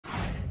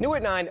New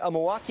at 9, a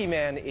Milwaukee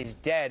man is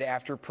dead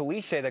after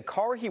police say the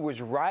car he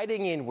was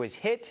riding in was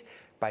hit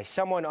by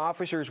someone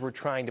officers were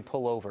trying to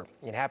pull over.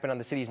 It happened on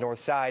the city's north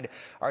side.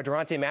 Our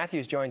Durante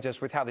Matthews joins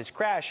us with how this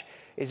crash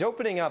is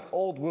opening up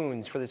old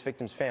wounds for this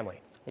victim's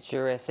family. It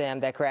sure is, Sam.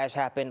 That crash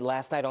happened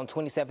last night on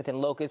 27th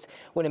and Locust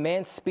when a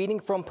man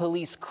speeding from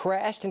police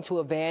crashed into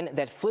a van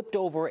that flipped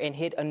over and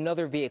hit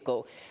another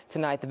vehicle.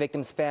 Tonight, the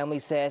victim's family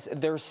says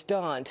they're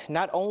stunned,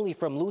 not only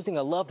from losing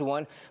a loved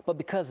one, but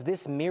because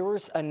this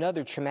mirrors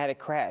another traumatic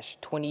crash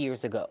 20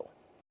 years ago.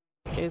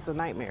 It's a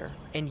nightmare.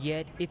 And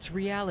yet, it's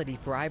reality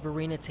for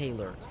Ivorina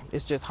Taylor.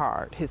 It's just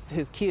hard.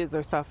 His kids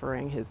are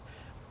suffering, his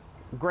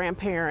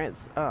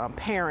grandparents,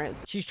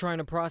 parents. She's trying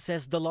to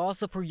process the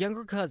loss of her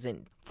younger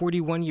cousin,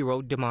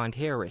 41-year-old Demond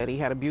Harris. He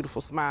had a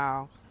beautiful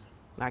smile.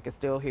 I could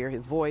still hear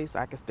his voice.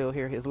 I could still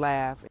hear his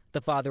laugh.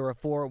 The father of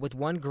 4 with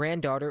 1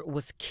 granddaughter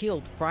was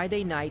killed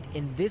Friday night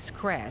in this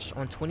crash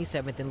on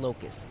 27th and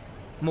Locust.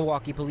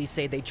 Milwaukee police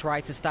say they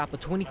tried to stop a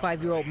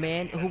 25-year-old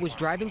man who was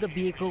driving a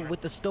vehicle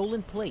with a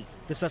stolen plate.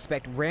 The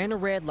suspect ran a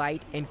red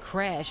light and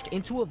crashed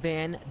into a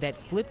van that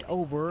flipped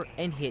over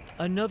and hit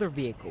another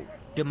vehicle.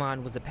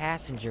 Demond was a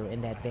passenger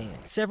in that van.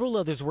 Several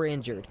others were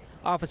injured.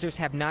 Officers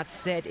have not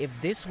said if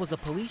this was a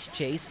police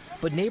chase,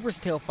 but neighbors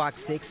tell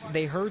Fox 6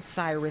 they heard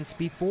sirens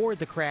before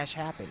the crash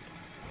happened.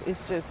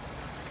 It's just,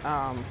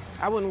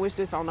 I wouldn't wish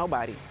this on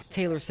nobody.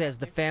 Taylor says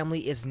the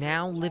family is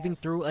now living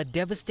through a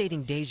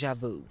devastating deja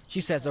vu.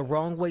 She says a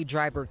wrong-way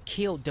driver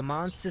killed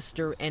Demond's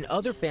sister and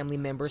other family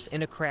members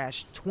in a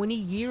crash 20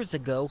 years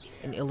ago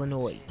in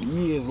Illinois.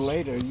 Years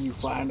later, you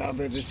find out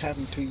that it's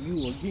happened to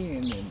you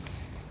again, and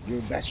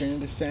you're back in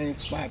the same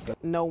spot.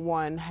 No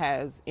one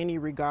has any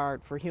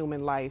regard for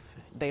human life.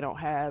 They don't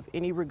have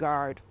any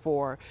regard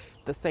for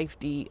the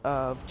safety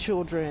of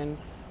children,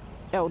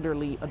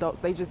 elderly, adults.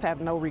 They just have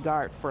no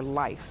regard for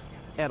life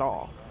at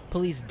all.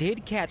 Police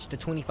did catch the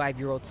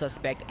 25-year-old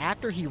suspect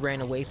after he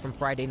ran away from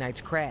Friday night's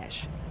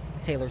crash.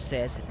 Taylor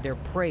says they're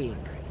praying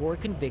for a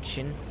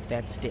conviction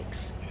that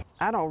sticks.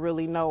 I don't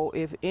really know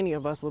if any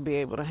of us will be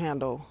able to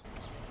handle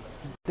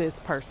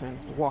this person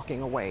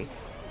walking away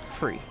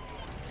free.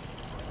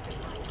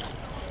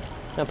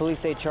 Now, police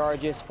say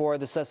charges for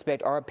the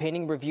suspect are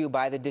pending review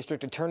by the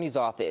district attorney's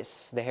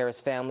office. The Harris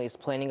family is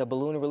planning a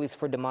balloon release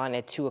for Demond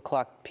at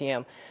 2:00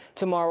 p.m.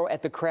 tomorrow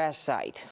at the crash site.